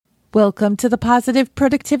Welcome to the Positive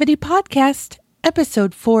Productivity Podcast,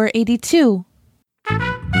 episode 482.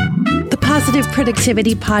 The Positive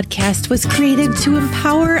Productivity Podcast was created to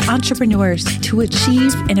empower entrepreneurs to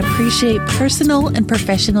achieve and appreciate personal and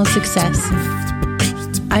professional success.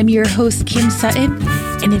 I'm your host, Kim Sutton,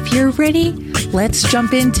 and if you're ready, let's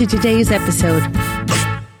jump into today's episode.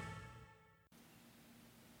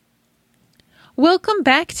 Welcome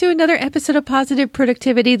back to another episode of Positive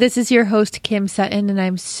Productivity. This is your host, Kim Sutton, and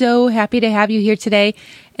I'm so happy to have you here today.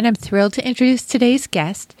 And I'm thrilled to introduce today's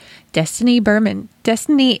guest, Destiny Berman.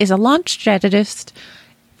 Destiny is a launch strategist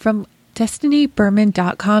from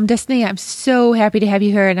destinyberman.com. Destiny, I'm so happy to have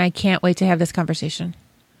you here, and I can't wait to have this conversation.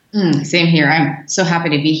 Same here. I'm so happy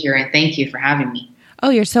to be here, and thank you for having me. Oh,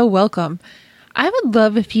 you're so welcome. I would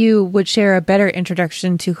love if you would share a better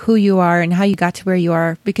introduction to who you are and how you got to where you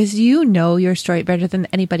are, because you know your story better than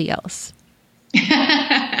anybody else.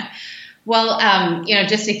 Well,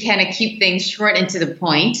 just to kind of keep things short and to the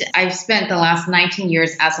point, I've spent the last 19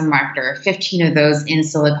 years as a marketer, 15 of those in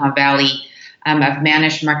Silicon Valley. I've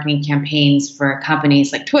managed marketing campaigns for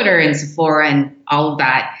companies like Twitter and Sephora and all of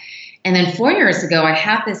that. And then 4 years ago, I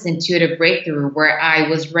had this intuitive breakthrough where I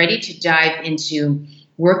was ready to dive into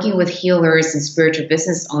working with healers and spiritual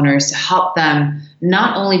business owners to help them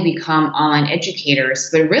not only become online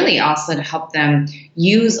educators, but really also to help them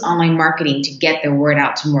use online marketing to get their word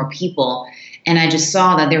out to more people. And I just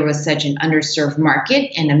saw that there was such an underserved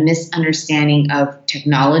market and a misunderstanding of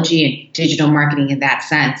technology and digital marketing in that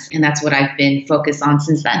sense. And that's what I've been focused on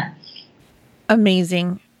since then.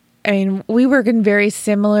 Amazing. I mean, we work in very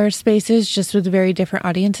similar spaces, just with very different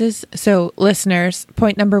audiences. So listeners,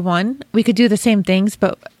 point number one, we could do the same things,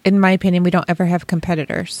 but in my opinion, we don't ever have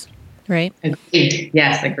competitors, right? Agreed.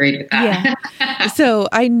 Yes, agreed with that. Yeah. So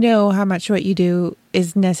I know how much what you do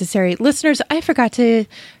is necessary. Listeners, I forgot to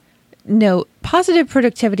note, positive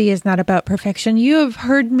productivity is not about perfection. You have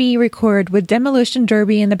heard me record with Demolition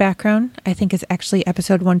Derby in the background. I think it's actually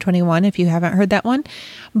episode 121 if you haven't heard that one.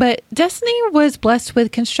 But Destiny was blessed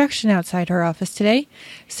with construction outside her office today.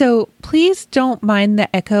 So please don't mind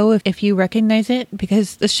the echo if you recognize it,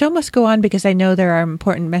 because the show must go on, because I know there are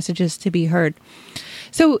important messages to be heard.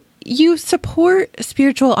 So you support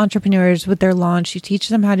spiritual entrepreneurs with their launch. You teach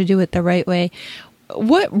them how to do it the right way.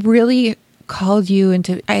 What really called you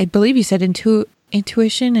into, I believe you said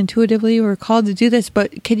intuitively were called to do this,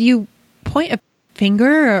 but could you point a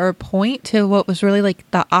finger or point to what was really like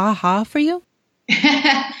the aha for you?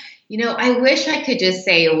 I wish I could just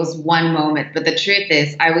say it was one moment, but the truth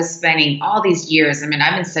is I was spending all these years. I've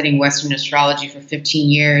been studying Western astrology for 15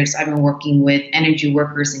 years. I've been working with energy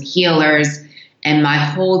workers and healers and my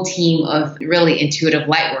whole team of really intuitive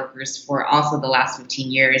light workers for also the last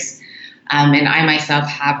 15 years. And I myself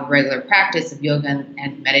have a regular practice of yoga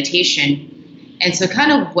and meditation. And so kind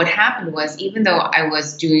of what happened was, even though I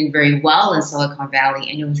was doing very well in Silicon Valley,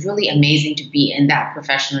 and it was really amazing to be in that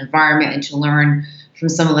professional environment and to learn from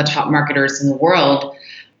some of the top marketers in the world,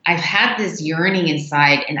 I've had this yearning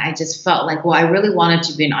inside, and I just felt like, well, I really wanted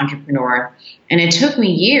to be an entrepreneur. And it took me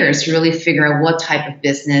years to really figure out what type of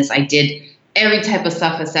business. I did every type of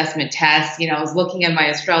self-assessment test. I was looking at my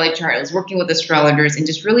astrology chart. I was working with astrologers and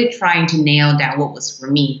just really trying to nail down what was for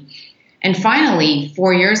me. And finally,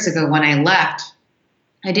 4 years ago when I left,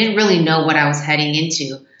 I didn't really know what I was heading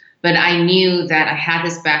into, but I knew that I had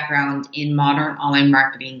this background in modern online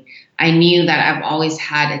marketing. I knew that I've always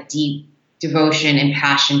had a deep devotion and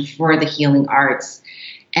passion for the healing arts.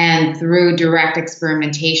 And through direct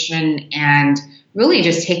experimentation and really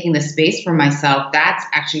just taking the space for myself, that's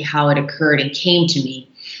actually how it occurred and came to me.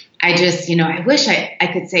 I just, I wish I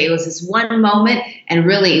could say it was this one moment, and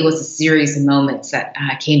really it was a series of moments that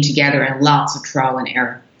came together and lots of trial and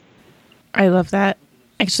error. I love that.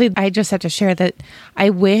 Actually, I just have to share that I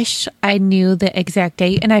wish I knew the exact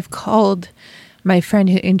date, and I've called my friend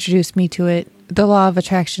who introduced me to it. The law of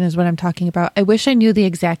attraction is what I'm talking about. I wish I knew the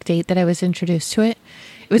exact date that I was introduced to it.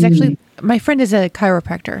 It was actually, my friend is a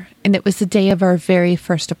chiropractor, and it was the day of our very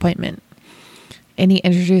first appointment. And he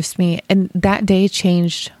introduced me, and that day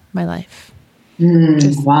changed my life.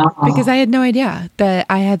 Wow. Because I had no idea that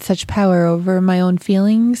I had such power over my own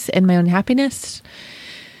feelings and my own happiness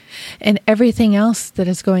and everything else that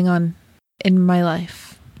is going on in my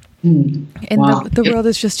life. And the world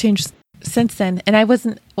has just changed since then. And I was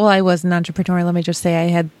an entrepreneur. Let me just say I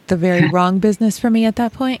had the very wrong business for me at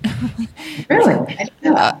that point. Really?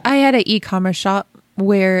 I had an e-commerce shop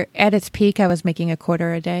where at its peak, I was making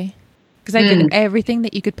 $0.25 a day because I did everything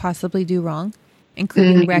that you could possibly do wrong,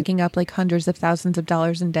 including racking up like hundreds of thousands of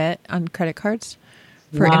dollars in debt on credit cards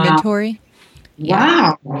for inventory.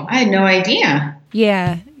 Yeah. Wow. I had no idea.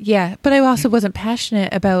 Yeah. But I also wasn't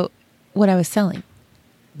passionate about what I was selling.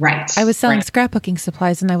 Right. I was selling right. scrapbooking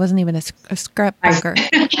supplies, and I wasn't even a scrapbooker.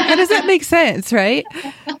 How does that make sense, right?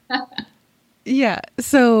 Yeah.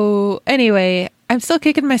 So anyway, I'm still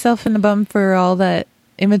kicking myself in the bum for all that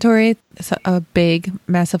inventory. So a big,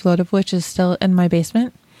 massive load of which is still in my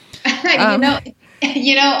basement. It's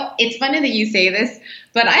funny that you say this,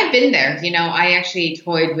 but I've been there. I actually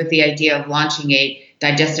toyed with the idea of launching a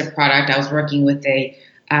digestive product. I was working with a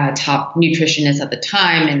top nutritionist at the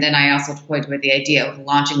time, and then I also toyed with the idea of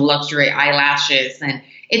launching luxury eyelashes. And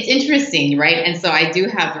it's interesting, right? And so I do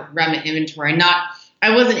have remnant inventory.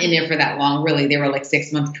 I wasn't in there for that long, really. They were like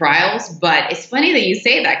 6-month trials, but it's funny that you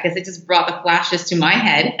say that because it just brought the flashes to my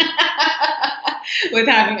head with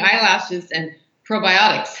having eyelashes and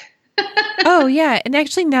probiotics. Oh, yeah. And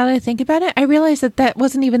actually, now that I think about it, I realized that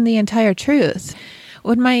wasn't even the entire truth.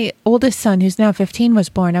 When my oldest son, who's now 15, was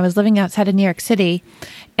born, I was living outside of New York City,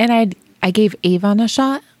 and I gave Avon a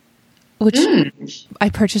shot, which I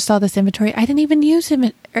purchased all this inventory. I didn't even use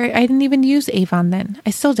Avon then. I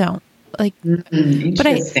still don't. But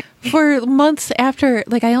for months after,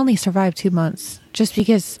 I only survived 2 months just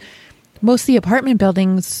because most of the apartment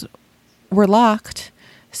buildings were locked.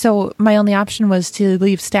 So my only option was to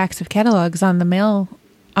leave stacks of catalogs on the mail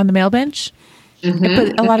bench. Mm-hmm.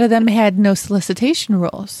 But a lot of them had no solicitation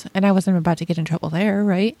rules, and I wasn't about to get in trouble there,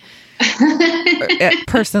 right?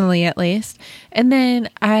 Personally, at least. And then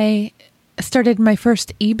I started my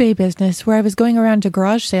first eBay business where I was going around to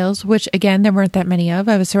garage sales, which again, there weren't that many of.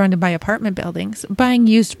 I was surrounded by apartment buildings, buying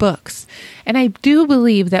used books. And I do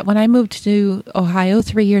believe that when I moved to Ohio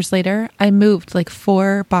 3 years later, I moved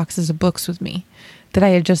 4 boxes of books with me. That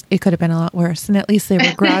it could have been a lot worse. And at least they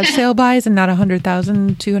were garage sale buys and not $100,000,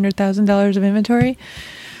 $200,000 of inventory.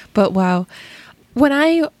 But wow. When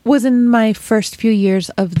I was in my first few years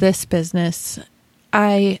of this business,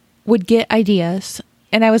 I would get ideas,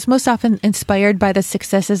 and I was most often inspired by the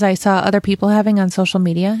successes I saw other people having on social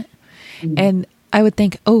media. Mm-hmm. And I would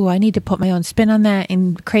think, I need to put my own spin on that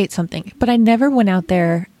and create something. But I never went out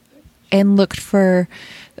there and looked for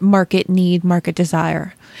market need, market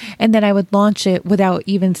desire. And then I would launch it without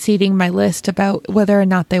even seeding my list about whether or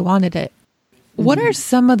not they wanted it. Mm-hmm. What are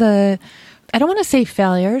some of the, I don't want to say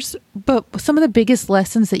failures, but some of the biggest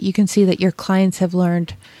lessons that you can see that your clients have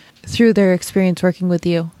learned through their experience working with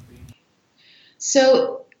you?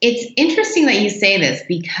 So it's interesting that you say this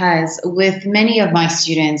because with many of my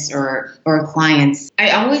students or clients,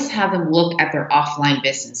 I always have them look at their offline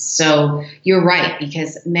business. So you're right,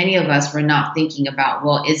 because many of us were not thinking about,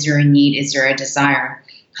 well, is there a need? Is there a desire?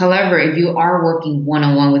 However, if you are working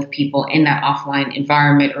one-on-one with people in that offline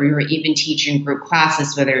environment, or you're even teaching group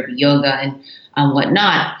classes, whether it be yoga and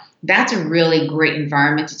whatnot, that's a really great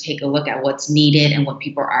environment to take a look at what's needed and what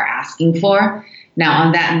people are asking for. Now,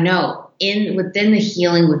 on that note, within the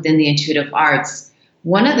healing, within the intuitive arts,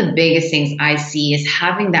 one of the biggest things I see is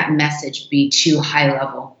having that message be too high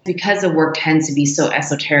level. Because the work tends to be so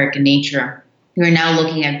esoteric in nature, we're now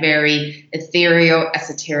looking at very ethereal,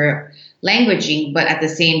 esoteric languaging, but at the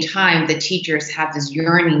same time, the teachers have this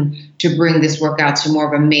yearning to bring this work out to more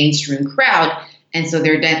of a mainstream crowd. And so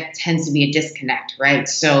there tends to be a disconnect, right?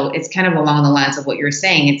 So it's kind of along the lines of what you're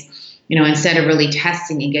saying. It's, instead of really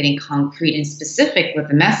testing and getting concrete and specific with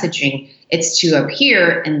the messaging, it's too up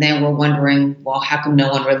here. And then we're wondering, well, how come no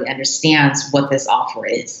one really understands what this offer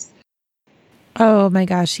is? Oh my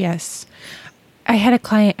gosh, yes. I had a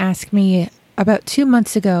client ask me about 2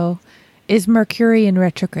 months ago, is Mercury in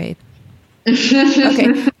retrograde?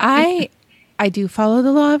 Okay, I do follow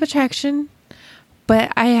the law of attraction,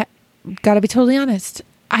 but I got to be totally honest.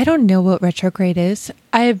 I don't know what retrograde is.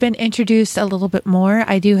 I have been introduced a little bit more.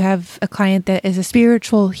 I do have a client that is a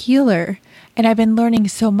spiritual healer, and I've been learning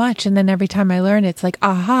so much. And then every time I learn, it's like,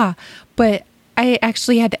 aha. But I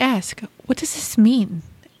actually had to ask, what does this mean?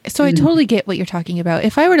 So I totally get what you're talking about.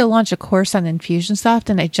 If I were to launch a course on Infusionsoft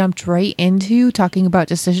and I jumped right into talking about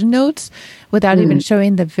decision notes without even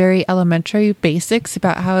showing the very elementary basics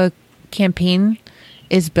about how a campaign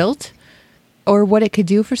is built, or what it could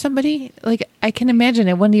do for somebody, I can imagine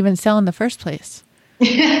it wouldn't even sell in the first place.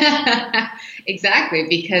 Exactly,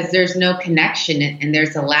 because there's no connection and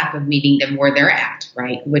there's a lack of meeting them where they're at,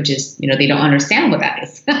 right? Which is, they don't understand what that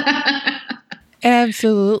is.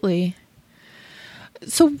 Absolutely.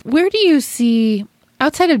 So where do you see,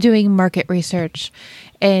 outside of doing market research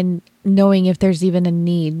and knowing if there's even a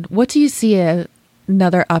need, what do you see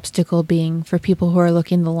another obstacle being for people who are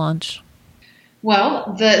looking to launch?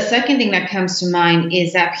 Well, the second thing that comes to mind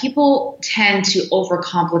is that people tend to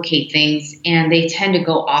overcomplicate things and they tend to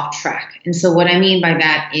go off track. And so what I mean by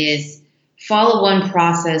that is, follow one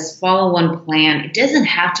process, follow one plan. It doesn't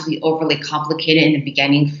have to be overly complicated in the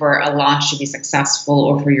beginning for a launch to be successful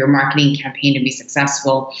or for your marketing campaign to be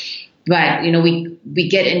successful. But, we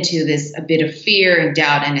get into this a bit of fear and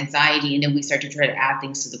doubt and anxiety, and then we start to try to add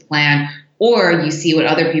things to the plan. Or you see what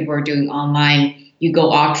other people are doing online. You go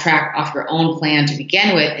off track off your own plan to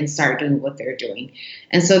begin with and start doing what they're doing.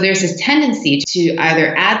 And so there's this tendency to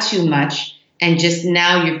either add too much and just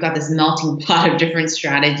now you've got this melting pot of different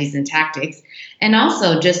strategies and tactics, and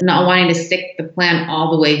also just not wanting to stick the plan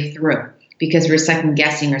all the way through because we're second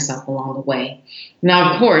guessing ourselves along the way.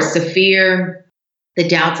 Now, of course, the fear, the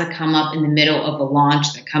doubts that come up in the middle of a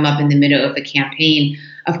launch, that come up in the middle of the campaign,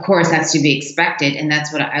 of course, that's to be expected. And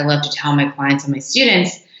that's what I love to tell my clients and my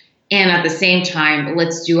students. And at the same time,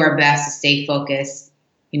 let's do our best to stay focused.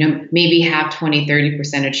 Maybe have 20,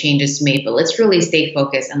 30% of changes made, but let's really stay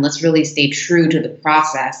focused and let's really stay true to the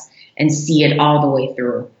process and see it all the way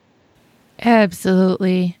through.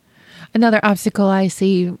 Absolutely. Another obstacle I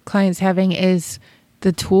see clients having is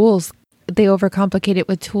the tools. They overcomplicate it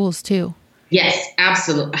with tools too. Yes,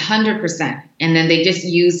 absolutely. 100%. And then they just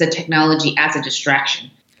use the technology as a distraction.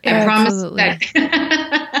 I promise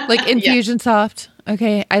that. Like Infusionsoft.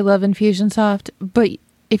 Okay. I love Infusionsoft, but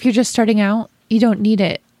if you're just starting out, you don't need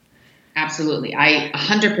it. Absolutely. I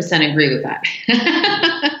 100% agree with that.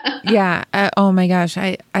 Yeah. Oh my gosh.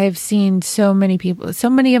 I've seen so many people, so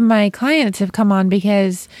many of my clients have come on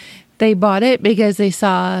because they bought it because they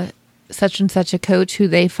saw such and such a coach who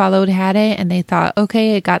they followed had it and they thought,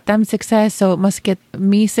 okay, it got them success, so it must get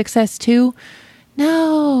me success too.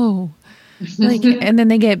 No. And then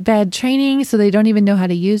they get bad training, so they don't even know how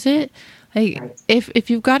to use it. Right. If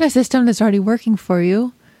you've got a system that's already working for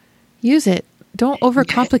you, use it. Don't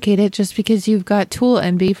overcomplicate it just because you've got tool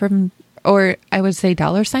envy or I would say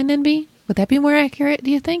 $ envy. Would that be more accurate, do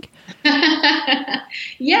you think?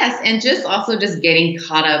 Yes. And just getting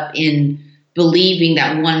caught up in believing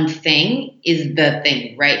that one thing is the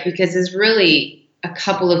thing, right? Because there's really a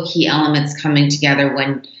couple of key elements coming together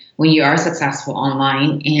when you are successful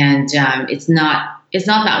online. And it's not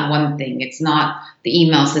that one thing. It's not the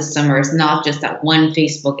email system, or it's not just that one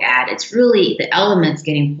Facebook ad. It's really the elements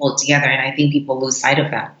getting pulled together. And I think people lose sight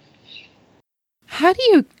of that. How do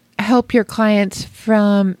you help your clients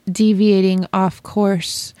from deviating off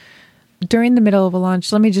course during the middle of a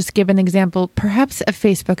launch? Let me just give an example. Perhaps a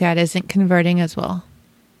Facebook ad isn't converting as well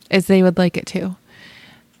as they would like it to.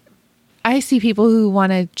 I see people who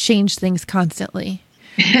want to change things constantly,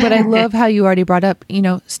 but I love how you already brought up,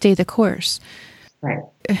 stay the course. Right.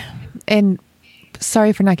 And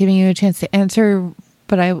sorry for not giving you a chance to answer,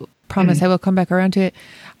 but I promise I will come back around to it.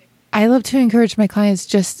 I love to encourage my clients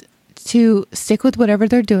just to stick with whatever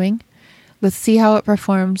they're doing. Let's see how it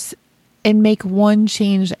performs and make one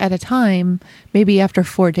change at a time, maybe after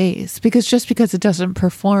 4 days, because it doesn't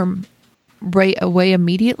perform right away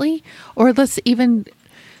immediately, or let's even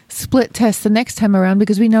split test the next time around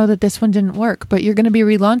because we know that this one didn't work, but you're going to be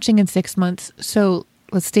relaunching in 6 months. So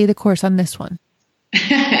let's stay the course on this one.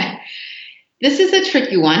 This is a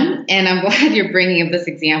tricky one, and I'm glad you're bringing up this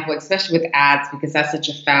example, especially with ads, because that's such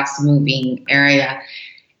a fast-moving area.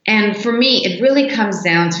 And for me, it really comes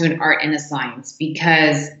down to an art and a science,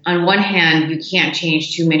 because on one hand, you can't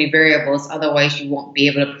change too many variables, otherwise you won't be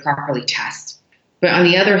able to properly test. But on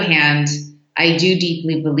the other hand, I do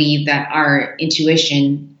deeply believe that our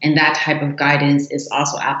intuition and that type of guidance is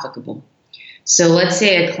also applicable. So let's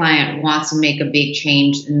say a client wants to make a big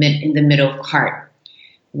change in the middle of cart.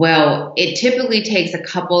 Well, it typically takes a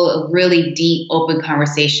couple of really deep, open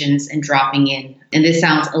conversations and dropping in. And this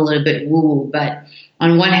sounds a little bit woo-woo, but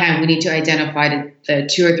on one hand, we need to identify the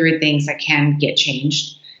 2 or 3 things that can get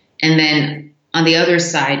changed. And then on the other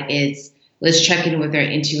side is let's check in with our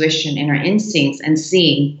intuition and our instincts and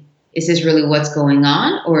see, is this really what's going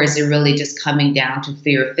on? Or is it really just coming down to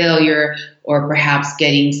fear of failure or perhaps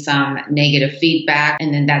getting some negative feedback?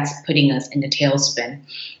 And then that's putting us in the tailspin.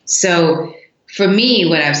 So for me,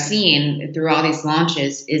 what I've seen through all these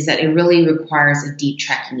launches is that it really requires a deep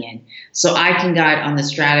checking in. So I can guide on the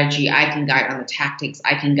strategy, I can guide on the tactics,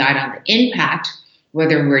 I can guide on the impact,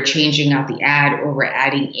 whether we're changing out the ad or we're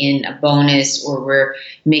adding in a bonus or we're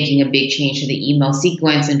making a big change to the email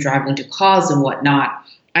sequence and driving to calls and whatnot.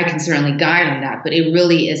 I can certainly guide on that, but it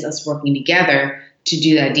really is us working together to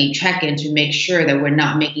do that deep check-in to make sure that we're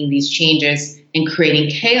not making these changes and creating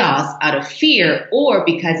chaos out of fear or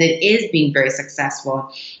because it is being very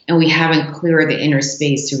successful and we haven't cleared the inner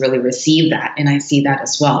space to really receive that. And I see that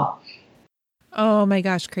as well. Oh my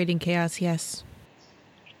gosh, creating chaos. Yes.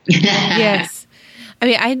 Yes. I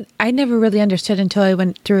mean, I never really understood until I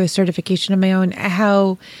went through a certification of my own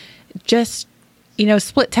how just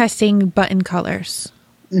split testing button colors.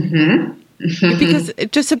 Mm-hmm. Because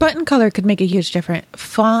just a button color could make a huge difference.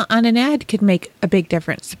 Font on an ad could make a big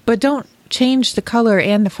difference. But don't change the color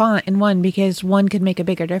and the font in one because one could make a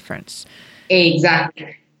bigger difference.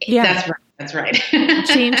 Exactly. Yeah. That's right.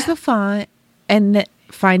 Change the font and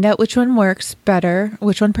find out which one works better,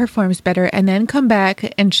 which one performs better, and then come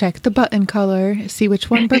back and check the button color, see which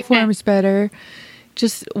one performs better,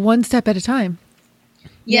 just one step at a time.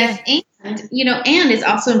 Yes. Yeah. And it's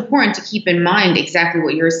also important to keep in mind exactly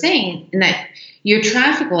what you're saying, and that your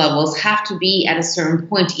traffic levels have to be at a certain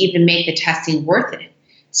point to even make the testing worth it.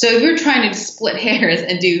 So if you're trying to split hairs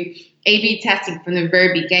and do A/B testing from the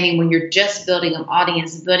very beginning when you're just building up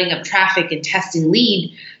audience, building up traffic and testing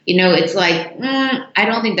lead, it's like, I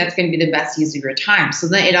don't think that's going to be the best use of your time. So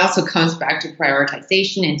then it also comes back to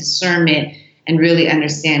prioritization and discernment and really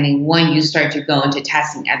understanding when you start to go into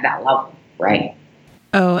testing at that level, right?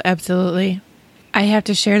 Oh, absolutely. I have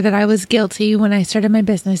to share that I was guilty when I started my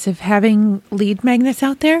business of having lead magnets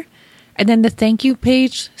out there. And then the thank you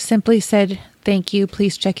page simply said, thank you,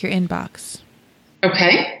 please check your inbox.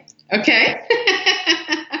 Okay.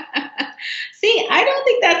 See, I don't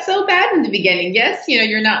think that's so bad in the beginning. Yes,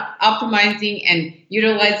 you're not optimizing and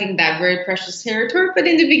utilizing that very precious territory, but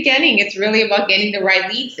in the beginning, it's really about getting the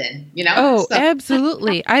right leads in, Oh,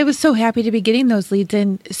 absolutely. I was so happy to be getting those leads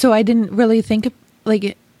in. So I didn't really think of,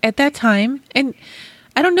 at that time, and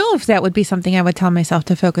I don't know if that would be something I would tell myself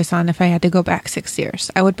to focus on if I had to go back 6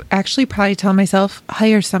 years. I would actually probably tell myself,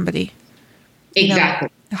 hire somebody.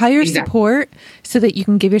 Exactly. Hire support so that you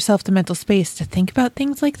can give yourself the mental space to think about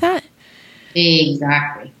things like that.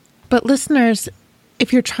 Exactly. But listeners,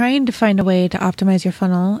 if you're trying to find a way to optimize your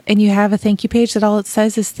funnel and you have a thank you page that all it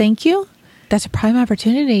says is thank you, that's a prime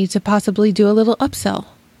opportunity to possibly do a little upsell.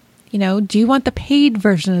 Do you want the paid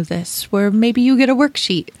version of this where maybe you get a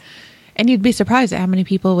worksheet? And you'd be surprised at how many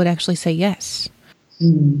people would actually say yes.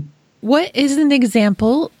 Mm. What is an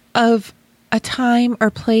example of a time or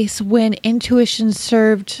place when intuition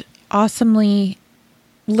served awesomely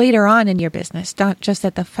later on in your business, not just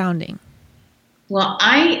at the founding? Well,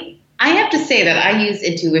 I have to say that I use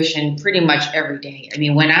intuition pretty much every day. I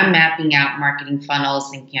mean, when I'm mapping out marketing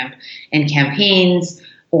funnels and campaigns,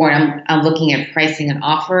 or I'm looking at pricing an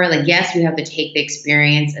offer, yes, we have to take the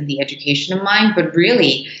experience and the education in mind, but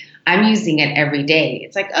really, I'm using it every day.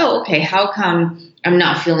 It's like, oh, okay, how come I'm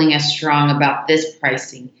not feeling as strong about this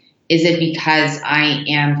pricing? Is it because I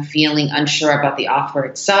am feeling unsure about the offer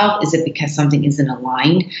itself? Is it because something isn't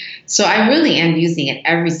aligned? So I really am using it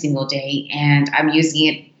every single day, and I'm using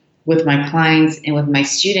it with my clients and with my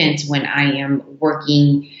students when I'm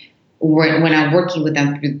working with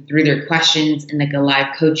them through their questions in a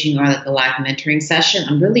live coaching or a live mentoring session.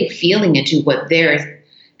 I'm really feeling into what they're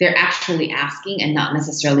actually asking and not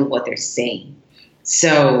necessarily what they're saying.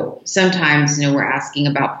 So sometimes, we're asking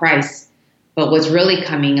about price, but what's really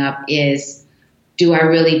coming up is, do I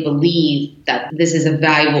really believe that this is a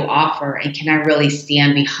valuable offer, and can I really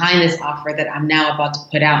stand behind this offer that I'm now about to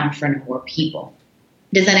put out in front of more people?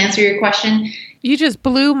 Does that answer your question? You just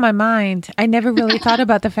blew my mind. I never really thought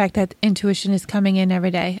about the fact that intuition is coming in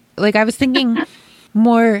every day. I was thinking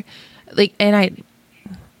more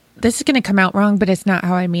this is going to come out wrong, but it's not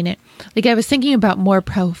how I mean it. I was thinking about more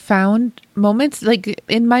profound moments.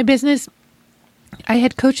 In my business, I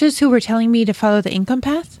had coaches who were telling me to follow the income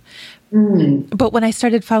path. Mm. But when I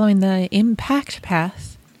started following the impact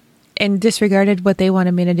path and disregarded what they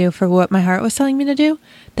wanted me to do for what my heart was telling me to do,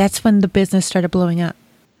 that's when the business started blowing up.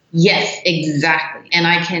 Yes, exactly. And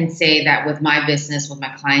I can say that with my business, with my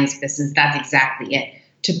client's business, that's exactly it.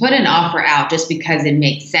 To put an offer out just because it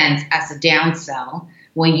makes sense as a downsell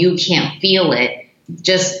when you can't feel it,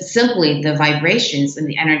 just simply the vibrations and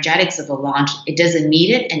the energetics of the launch, it doesn't meet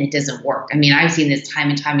it and it doesn't work. I mean, I've seen this time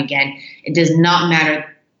and time again. It does not matter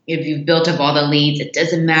if you've built up all the leads. It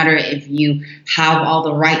doesn't matter if you have all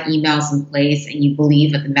the right emails in place and you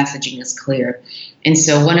believe that the messaging is clear. And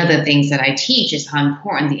so one of the things that I teach is how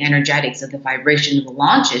important the energetics of the vibration of the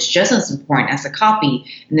launch is, just as important as the copy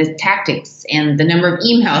and the tactics and the number of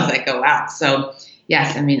emails that go out. So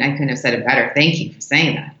yes, I mean, I couldn't have said it better. Thank you for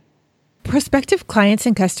saying that. Prospective clients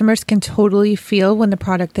and customers can totally feel when the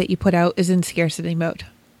product that you put out is in scarcity mode.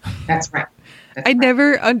 That's right.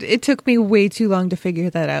 It took me way too long to figure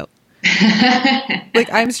that out.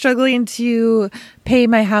 I'm struggling to pay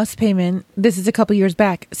my house payment. This is a couple years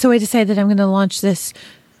back. So I decided I'm going to launch this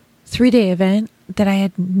 3-day event that I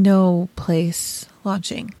had no place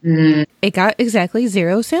launching. Mm. It got exactly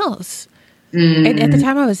 0 sales. Mm. And at the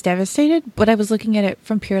time I was devastated, but I was looking at it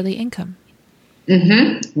from purely income.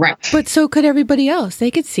 Mm-hmm. Right. But so could everybody else.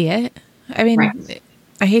 They could see it. I mean, right.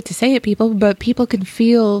 I hate to say it, but people can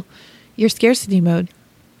feel your scarcity mode.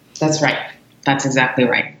 That's right. That's exactly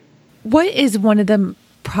right. What is one of the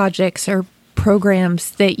projects or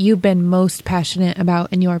programs that you've been most passionate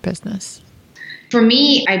about in your business? For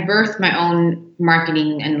me, I birthed my own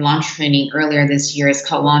marketing and launch training earlier this year. It's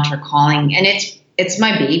called Launch Your Calling, and it's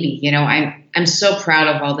my baby. You know, I'm so proud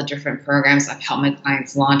of all the different programs I've helped my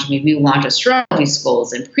clients launch. I mean, we launch astrology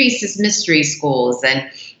schools and priestess mystery schools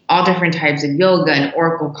and all different types of yoga and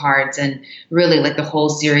oracle cards and really like the whole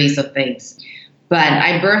series of things. But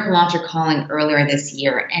I birthed Launch Your Calling earlier this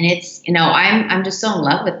year, and it's, you know, I'm just so in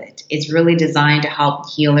love with it. It's really designed to help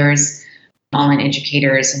healers, online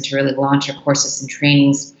educators, and to really launch your courses and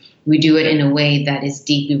trainings. We do it in a way that is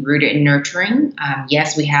deeply rooted in nurturing.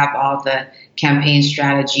 Yes, we have all the campaign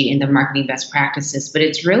strategy and the marketing best practices, but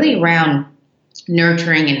it's really around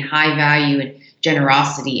nurturing and high value and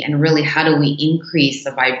generosity, and really how do we increase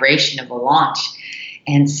the vibration of a launch.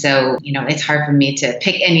 And so, you know, it's hard for me to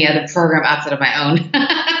pick any other program outside of my own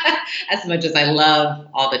as much as I love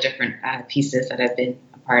all the different pieces that I've been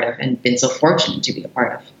a part of and been so fortunate to be a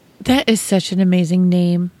part of. That is such an amazing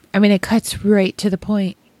name. I mean, it cuts right to the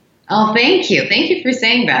point. Oh, thank you. Thank you for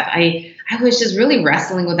saying that. I was just really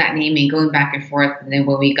wrestling with that naming, going back and forth. And then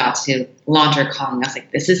when we got to Launch Your Calling, I was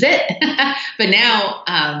like, this is it. But now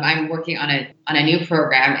I'm working on a new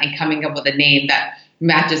program and coming up with a name that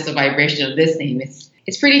matches the vibration of this name.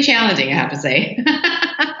 It's pretty challenging, I have to say,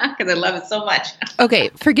 because I love it so much. Okay,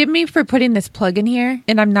 forgive me for putting this plug in here,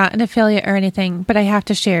 and I'm not an affiliate or anything, but I have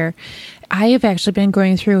to share. I have actually been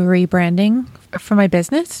going through a rebranding for my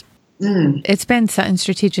business. It's been Sutton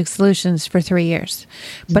Strategic Solutions for 3 years,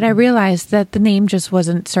 but I realized that the name just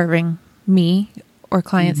wasn't serving me or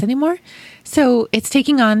clients anymore. So it's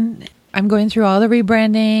taking on, I'm going through all the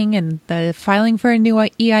rebranding and the filing for a new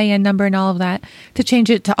EIN number and all of that to change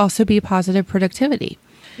it to also be Positive Productivity.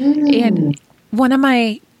 And one of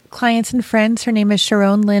my clients and friends, her name is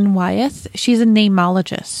Sharon Lynn Wyeth. She's a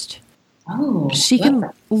namologist. Oh, she can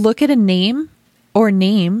look at a name or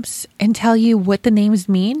names and tell you what the names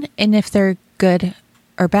mean and if they're good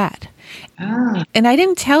or bad. And I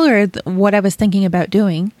didn't tell her what I was thinking about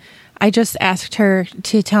doing. I just asked her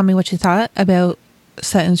to tell me what she thought about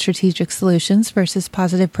Sutton Strategic Solutions versus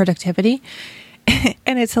Positive Productivity.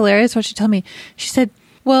 And it's hilarious what she told me. She said,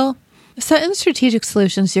 well, Sutton Strategic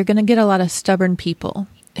Solutions, you're going to get a lot of stubborn people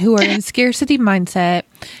who are in scarcity mindset,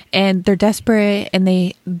 and they're desperate, and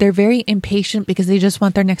they're very impatient because they just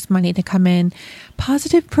want their next money to come in.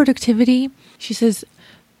 Positive Productivity, she says,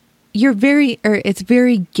 it's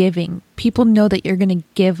very giving. People know that you're going to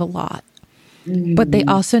give a lot, but they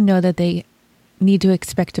also know that they need to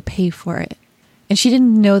expect to pay for it. And she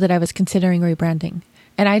didn't know that I was considering rebranding.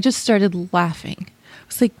 And I just started laughing. I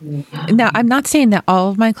was like, now I'm not saying that all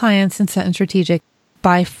of my clients in Sutton Strategic,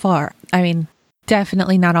 by far, I mean,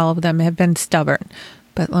 definitely not all of them have been stubborn.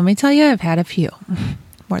 But let me tell you, I've had a few,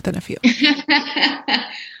 more than a few.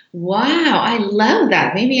 Wow, I love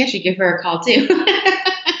that. Maybe I should give her a call too.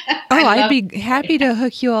 I'd be happy to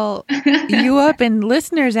hook you up and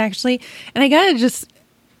listeners, actually. And I gotta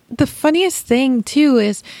the funniest thing too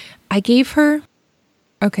is I gave her,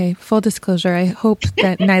 okay, full disclosure, I hope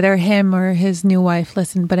that neither him or his new wife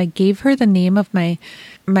listened, but I gave her the name of my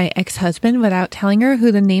ex-husband without telling her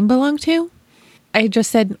who the name belonged to. I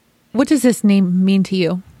just said, what does this name mean to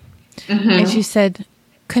you? And she said,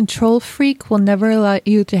 control freak will never allow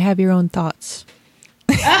you to have your own thoughts.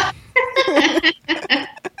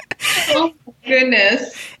 Oh, my goodness.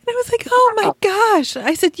 And I was like, oh my gosh.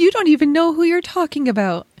 I said, you don't even know who you're talking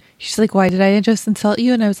about. She's like, why did I just insult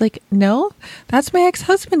you? And I was like, no, that's my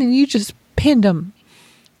ex-husband and you just pinned him.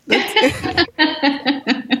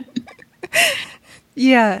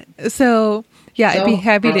 Yeah. So yeah, I'd be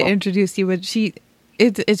happy to introduce you. But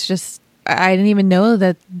it's just, I didn't even know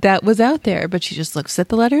that was out there, but she just looks at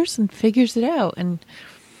the letters and figures it out. And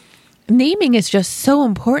naming is just so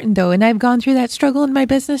important though. And I've gone through that struggle in my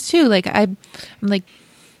business too. Like I'm like,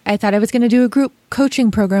 I thought I was going to do a group coaching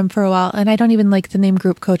program for a while, and I don't even like the name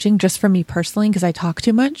group coaching just for me personally because I talk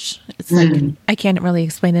too much. It's like, I can't really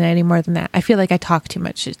explain it any more than that. I feel like I talk too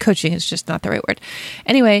much. Coaching is just not the right word.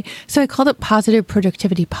 Anyway, so I called it Positive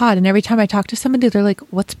Productivity Pod, and every time I talk to somebody, they're like,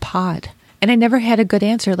 what's pod? And I never had a good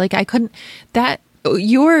answer. Like I couldn't,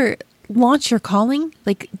 your Launch Your Calling,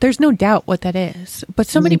 like there's no doubt what that is. But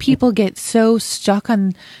so many people get so stuck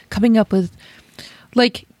on coming up with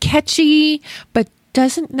like catchy, but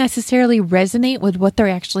doesn't necessarily resonate with what they're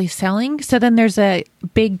actually selling. So then there's a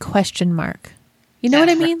big question mark. You know what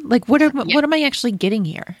I mean? Like, what am I actually getting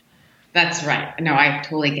here? That's right. No, I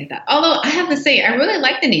totally get that. Although I have to say, I really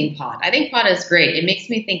like the name pod. I think pod is great. It makes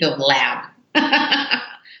me think of lab.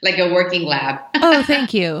 like a working lab. Oh,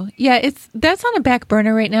 thank you. Yeah, that's on a back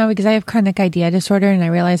burner right now because I have chronic idea disorder and I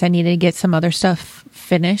realized I needed to get some other stuff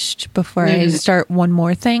finished before I start one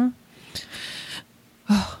more thing.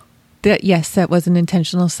 Oh, that was an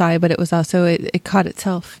intentional sigh, but it was also, it caught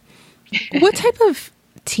itself. What type of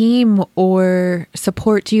team or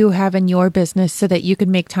support do you have in your business so that you can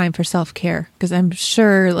make time for self-care? Because I'm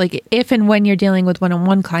sure like if and when you're dealing with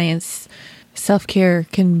one-on-one clients, self-care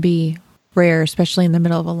can be rare, especially in the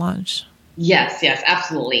middle of a launch. Yes,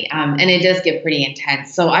 absolutely. And it does get pretty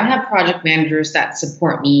intense. So I have project managers that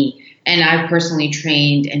support me, and I've personally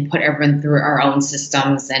trained and put everyone through our own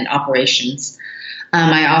systems and operations.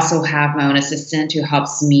 I also have my own assistant who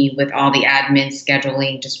helps me with all the admin,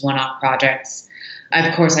 scheduling, just one-off projects.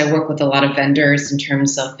 Of course, I work with a lot of vendors in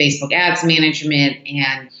terms of Facebook ads management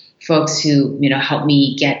and folks who, help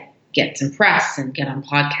me get some press and get on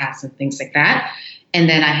podcasts and things like that. And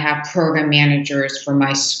then I have program managers for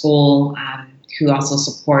my school who also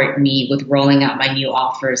support me with rolling out my new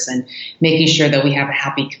offers and making sure that we have a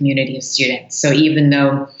happy community of students. So even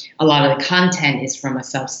though a lot of the content is from a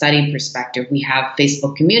self-study perspective, we have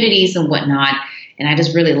Facebook communities and whatnot. And I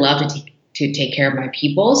just really love to take care of my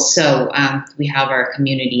people. So we have our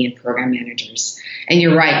community and program managers. And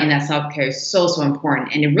you're right, and that self-care is so, so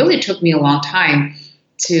important. And it really took me a long time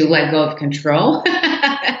to let go of control.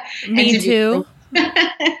 Me too.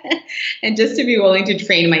 And just to be willing to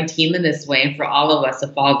train my team in this way and for all of us to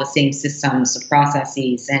follow the same systems, the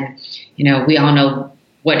processes. And, we all know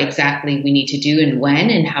what exactly we need to do and when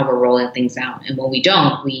and how we're rolling things out. And when we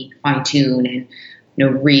don't, we fine tune and,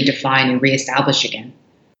 redefine and reestablish again.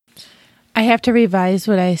 I have to revise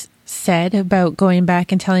what I said about going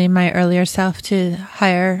back and telling my earlier self to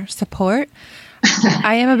hire support.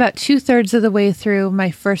 I am about 2/3 of the way through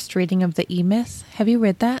my first reading of the E-Myth. Have you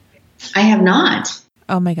read that? I have not.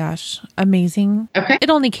 Oh my gosh. Amazing. Okay. It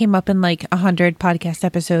only came up in like 100 podcast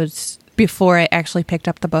episodes before I actually picked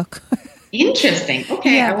up the book. Interesting.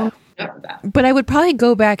 Okay. Yeah. I won't know that. But I would probably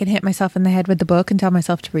go back and hit myself in the head with the book and tell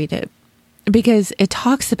myself to read it because it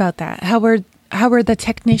talks about that. How we're the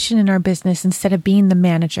technician in our business instead of being the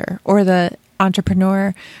manager or the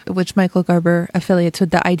entrepreneur, which Michael Garber affiliates with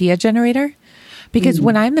the idea generator. Because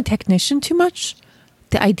when I'm the technician too much,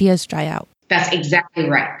 the ideas dry out. That's exactly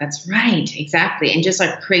right. That's right. Exactly. And just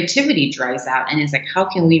like creativity dries out. And it's like, how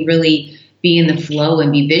can we really be in the flow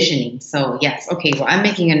and be visioning? So yes. Okay. Well, I'm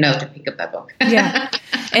making a note to pick up that book. Yeah.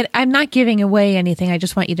 And I'm not giving away anything. I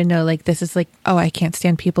just want you to know, like, this is like, I can't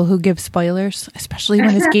stand people who give spoilers, especially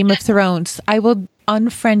when it's Game of Thrones. I will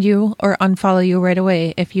unfriend you or unfollow you right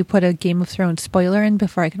away if you put a Game of Thrones spoiler in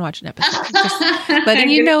before I can watch an episode. Just letting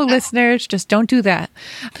you know, listeners, just don't do that.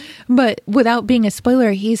 But without being a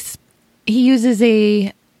spoiler, he uses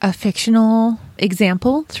a fictional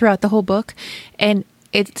example throughout the whole book. And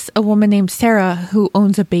it's a woman named Sarah who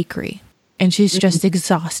owns a bakery. And she's just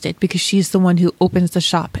exhausted because she's the one who opens the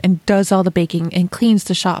shop and does all the baking and cleans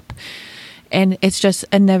the shop. And it's just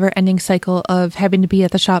a never-ending cycle of having to be at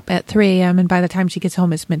the shop at 3 a.m. and by the time she gets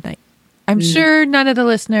home, it's midnight. I'm sure none of the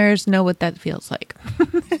listeners know what that feels like.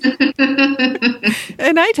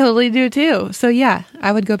 And I totally do too. So yeah,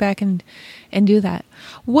 I would go back and do that.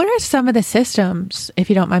 What are some of the systems, if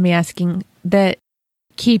you don't mind me asking, that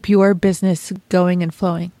keep your business going and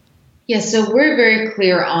flowing? Yeah, so we're very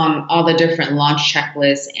clear on all the different launch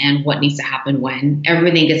checklists and what needs to happen when.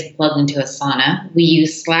 Everything gets plugged into Asana. We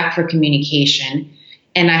use Slack for communication,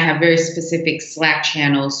 and I have very specific Slack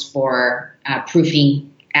channels for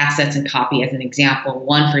proofing assets and copy as an example.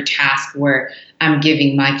 One for task where I'm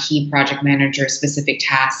giving my key project manager specific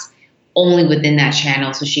tasks only within that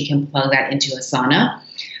channel so she can plug that into Asana.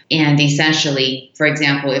 And essentially, for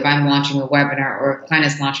example, if I'm launching a webinar or a client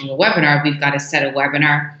is launching a webinar, we've got to set a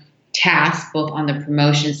webinar task both on the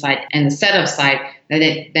promotion side and the setup side that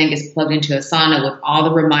it then gets plugged into Asana with all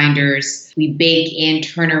the reminders. We bake in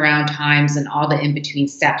turnaround times and all the in-between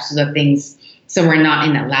steps so we're not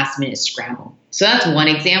in that last minute scramble. So that's one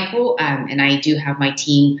example. And I do have my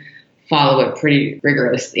team follow it pretty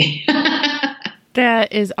rigorously.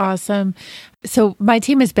 That is awesome. So my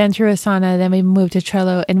team has been through Asana, then we moved to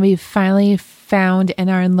Trello, and we finally found and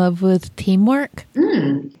are in love with Teamwork.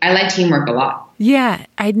 I like Teamwork a lot. Yeah,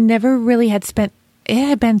 I never really had it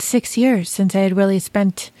had been 6 years since I had really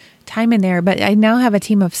spent time in there, but I now have a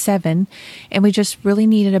team of 7, and we just really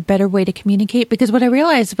needed a better way to communicate, because what I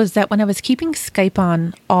realized was that when I was keeping Skype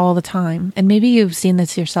on all the time, and maybe you've seen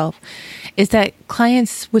this yourself, is that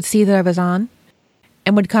clients would see that I was on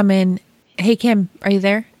and would come in, "Hey, Kim, are you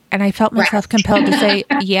there?" And I felt myself compelled to say,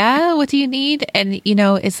 "Yeah, what do you need?" And,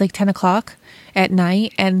 it's like 10 o'clock at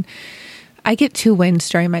night, and I get 2 wins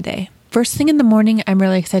during my day. first thing in the morning, I'm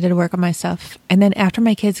really excited to work on my stuff. And then after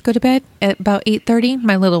my kids go to bed at about 8:30,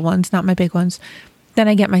 my little ones, not my big ones, then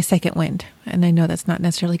I get my second wind. And I know that's not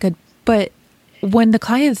necessarily good. But when the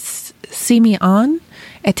clients see me on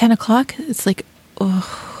at 10 o'clock, it's like,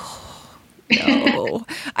 oh, no.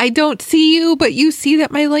 I don't see you, but you see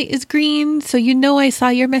that my light is green. So you know I saw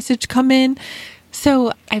your message come in.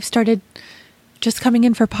 So I've started just coming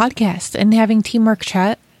in for podcasts and having teamwork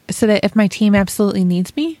chat so that if my team absolutely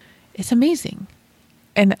needs me, it's amazing.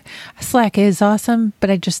 And Slack is awesome, but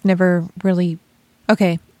I just never really...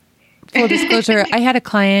 Okay, full disclosure, I had a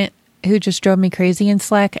client who just drove me crazy in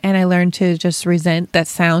Slack, and I learned to just resent that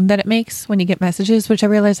sound that it makes when you get messages, which I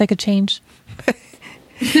realized I could change.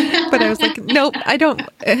 But I was like, nope, I don't...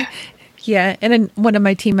 Yeah, and then one of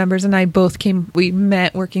my team members and I both we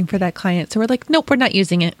met working for that client, so we're like, nope, we're not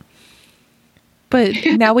using it. But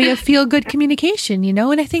now we have feel-good communication,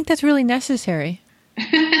 and I think that's really necessary.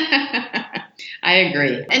 I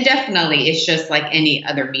agree. And definitely, it's just like any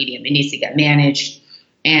other medium. It needs to get managed.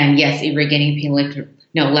 And yes, if you're getting people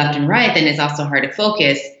left and right, then it's also hard to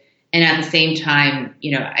focus. And at the same time,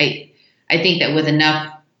 I think that with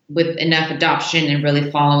enough adoption and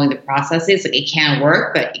really following the processes, it can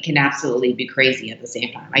work, but it can absolutely be crazy at the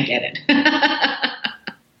same time. I get it.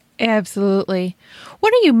 Absolutely.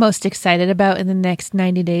 What are you most excited about in the next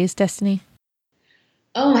 90 days, Destiny?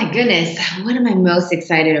 Oh my goodness. What am I most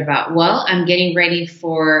excited about? Well, I'm getting ready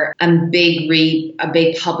for a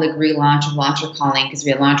big public relaunch of Launcher Calling, because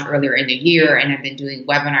we had launched earlier in the year, and I've been doing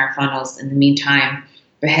webinar funnels in the meantime.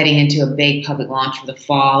 We're heading into a big public launch for the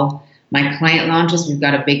fall. My client launches, we've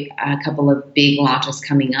got a couple of big launches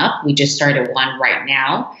coming up. We just started one right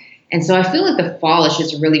now. And so I feel like the fall is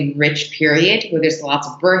just a really rich period where there's lots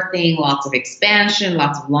of birthing, lots of expansion,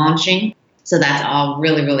 lots of launching. So that's all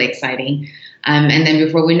really, really exciting. And then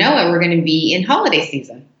before we know it, we're going to be in holiday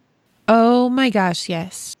season. Oh my gosh,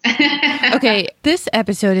 yes. Okay, this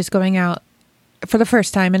episode is going out for the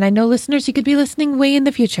first time. And I know listeners, you could be listening way in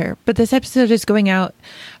the future, but this episode is going out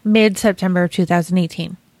mid-September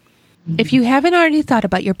 2018. Mm-hmm. If you haven't already thought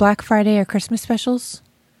about your Black Friday or Christmas specials,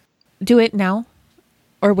 do it now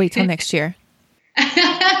or wait till next year.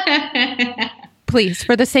 Please,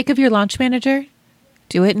 for the sake of your launch manager,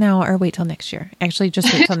 do it now or wait till next year. Actually,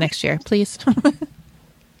 just wait till next year, please.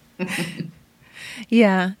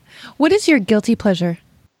 Yeah. What is your guilty pleasure?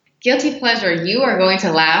 Guilty pleasure. You are going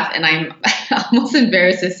to laugh, and I'm almost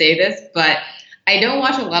embarrassed to say this, but I don't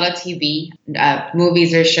watch a lot of TV,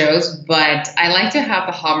 movies or shows, but I like to have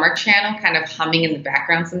the Hallmark Channel kind of humming in the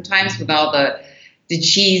background sometimes with all the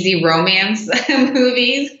cheesy romance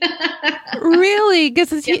movies. Really?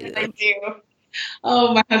 Yes, I do.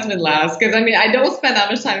 Oh, my husband laughs because I don't spend that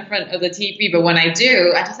much time in front of the TV, but when I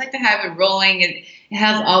do, I just like to have it rolling, and it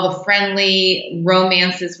has all the friendly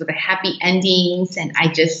romances with the happy endings, and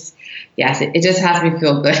it just has me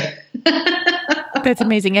feel good. That's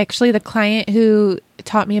amazing. Actually, the client who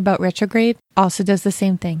taught me about retrograde also does the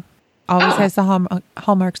same thing. Always has the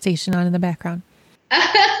Hallmark station on in the background.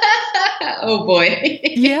 Oh boy.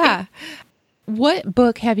 Yeah. What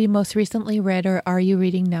book have you most recently read or are you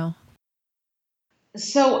reading now?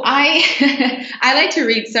 So I like to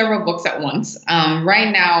read several books at once.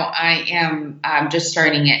 Right now I am just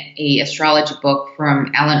starting a astrology book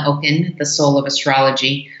from Alan Okun, The Soul of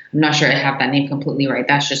Astrology. I'm not sure I have that name completely right.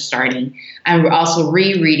 That's just starting. I'm also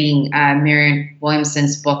rereading Marianne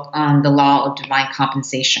Williamson's book on the law of divine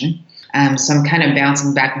compensation. So I'm kind of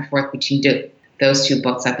bouncing back and forth between those two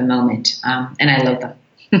books at the moment. And I love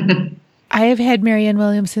them. I have had Marianne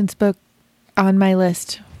Williamson's book on my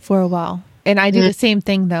list for a while. And I do the same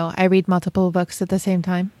thing, though. I read multiple books at the same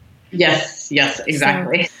time. Yes,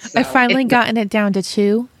 exactly. So I've finally gotten it down to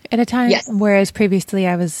 2 at a time, yes. Whereas previously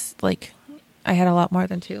I was like, I had a lot more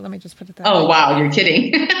than 2. Let me just put it that way. Oh, wow. You're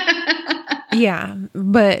kidding. Yeah.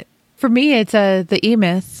 But for me, it's the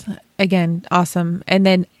E-Myth. Again, awesome. And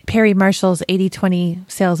then Perry Marshall's 80/20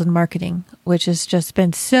 Sales and Marketing, which has just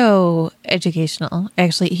been so educational.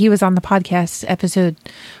 Actually, he was on the podcast episode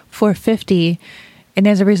 450. And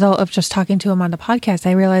as a result of just talking to him on the podcast,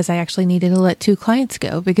 I realized I actually needed to let 2 clients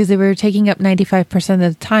go because they were taking up 95% of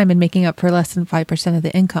the time and making up for less than 5% of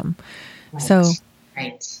the income. Right. So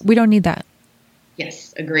we don't need that.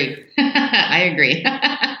 Yes, agreed. I agree.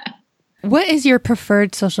 What is your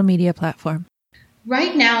preferred social media platform?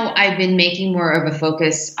 Right now, I've been making more of a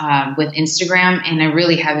focus with Instagram, and I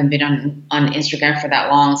really haven't been on Instagram for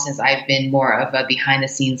that long since I've been more of a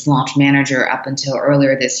behind-the-scenes launch manager up until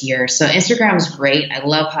earlier this year. So Instagram is great. I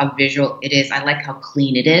love how visual it is. I like how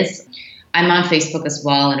clean it is. I'm on Facebook as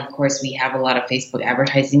well, and of course, we have a lot of Facebook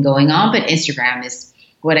advertising going on, but Instagram is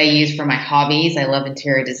what I use for my hobbies. I love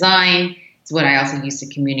interior design. It's what I also use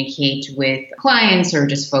to communicate with clients or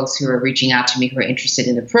just folks who are reaching out to me who are interested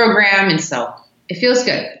in the program. And so it feels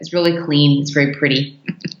good. It's really clean. It's very pretty.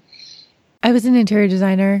 I was an interior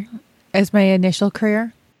designer as my initial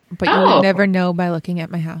career, but you would never know by looking at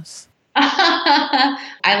my house.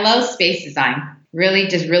 I love space design. Really,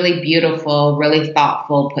 just really beautiful, really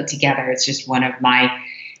thoughtful, put together. It's just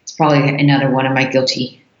it's probably another one of my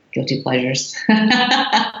guilty pleasures.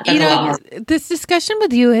 This discussion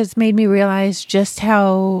with you has made me realize just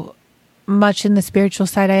how much in the spiritual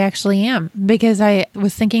side I actually am, because I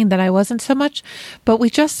was thinking that I wasn't so much, but we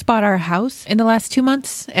just bought our house in the last 2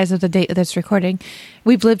 months as of the date of this recording.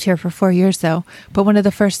 We've lived here for 4 years though, but one of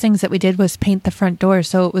the first things that we did was paint the front door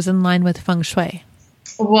so it was in line with feng shui.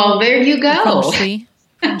 Well, there you go. Feng shui.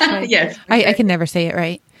 Yes. I can never say it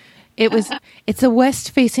right. It's a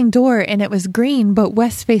west-facing door, and it was green, but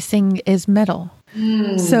west-facing is metal.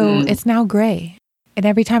 So it's now gray. And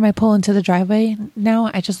every time I pull into the driveway now,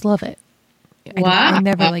 I just love it. Wow. I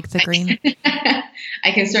never liked the green.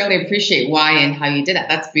 I can certainly appreciate why and how you did that.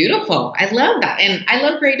 That's beautiful. I love that. And I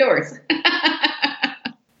love gray doors.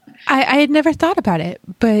 I had never thought about it,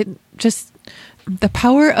 but just the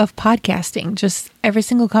power of podcasting, just every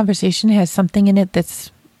single conversation has something in it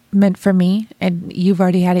that's meant for me, and you've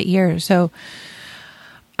already had it years. So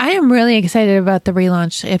I am really excited about the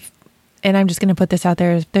relaunch. And I'm just going to put this out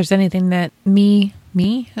there. If there's anything that I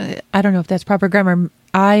don't know if that's proper grammar,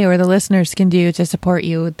 I or the listeners can do to support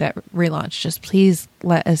you with that relaunch, just please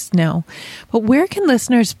let us know. But where can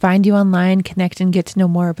listeners find you online, connect, and get to know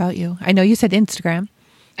more about you? I know you said Instagram.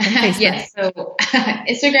 Yes. So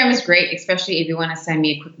Instagram is great, especially if you want to send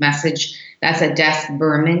me a quick message. That's at Des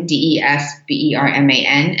Berman,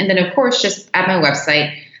 DesBerman. And then, of course, just at my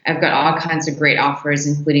website, I've got all kinds of great offers,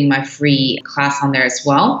 including my free class on there as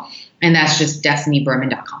well. And that's just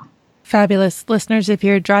DestinyBerman.com. Fabulous. Listeners, if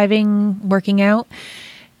you're driving, working out,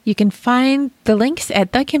 you can find the links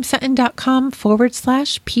at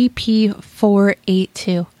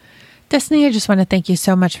thekimsutton.com/PP482. Destiny, I just want to thank you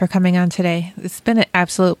so much for coming on today. It's been an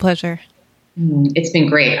absolute pleasure. It's been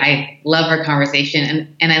great. I love our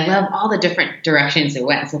conversation, and I love all the different directions it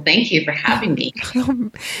went. So thank you for having me.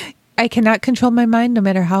 I cannot control my mind no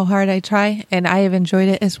matter how hard I try, and I have enjoyed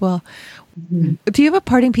it as well. Do you have a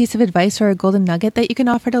parting piece of advice or a golden nugget that you can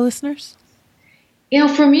offer to listeners?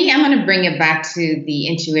 For me, I'm going to bring it back to the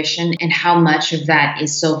intuition and how much of that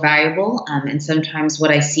is so valuable. And sometimes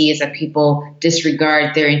what I see is that people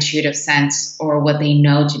disregard their intuitive sense or what they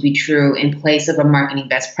know to be true in place of a marketing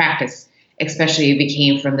best practice, especially if it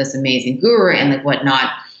came from this amazing guru and whatnot.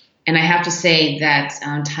 And I have to say that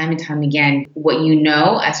time and time again, what you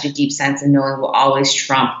know as your deep sense of knowing will always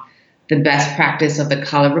trump the best practice of the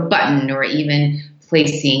color of a button or even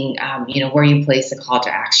placing, where you place the call to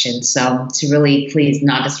action. So to really please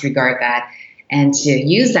not disregard that and to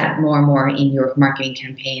use that more and more in your marketing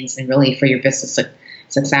campaigns and really for your business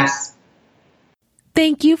success.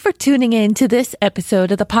 Thank you for tuning in to this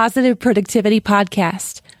episode of the Positive Productivity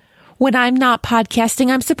Podcast. When I'm not podcasting,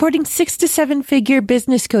 I'm supporting 6 to 7 figure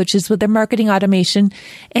business coaches with their marketing automation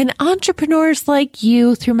and entrepreneurs like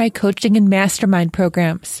you through my coaching and mastermind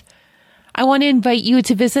programs. I want to invite you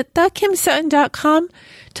to visit thekimsutton.com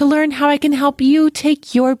to learn how I can help you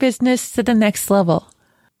take your business to the next level.